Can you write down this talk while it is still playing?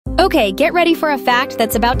Okay, get ready for a fact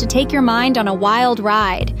that's about to take your mind on a wild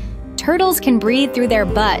ride. Turtles can breathe through their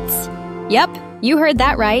butts. Yep, you heard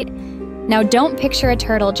that right. Now don't picture a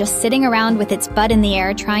turtle just sitting around with its butt in the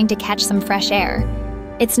air trying to catch some fresh air.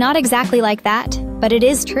 It's not exactly like that, but it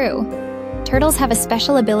is true. Turtles have a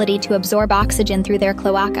special ability to absorb oxygen through their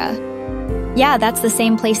cloaca. Yeah, that's the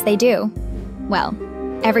same place they do. Well,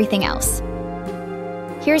 everything else.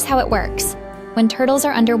 Here's how it works. When turtles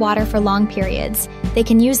are underwater for long periods, they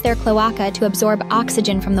can use their cloaca to absorb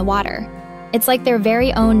oxygen from the water. It's like their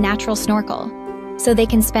very own natural snorkel. So they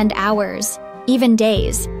can spend hours, even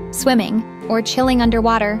days, swimming or chilling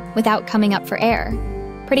underwater without coming up for air.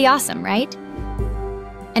 Pretty awesome, right?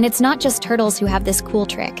 And it's not just turtles who have this cool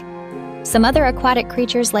trick. Some other aquatic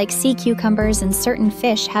creatures like sea cucumbers and certain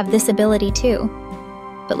fish have this ability too.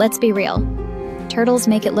 But let's be real, turtles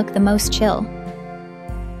make it look the most chill.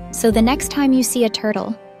 So the next time you see a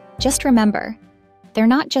turtle, just remember, they're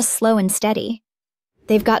not just slow and steady.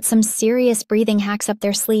 They've got some serious breathing hacks up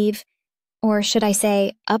their sleeve, or should I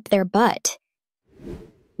say, up their butt.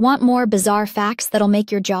 Want more bizarre facts that'll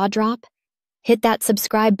make your jaw drop? Hit that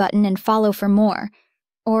subscribe button and follow for more,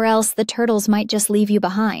 or else the turtles might just leave you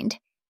behind.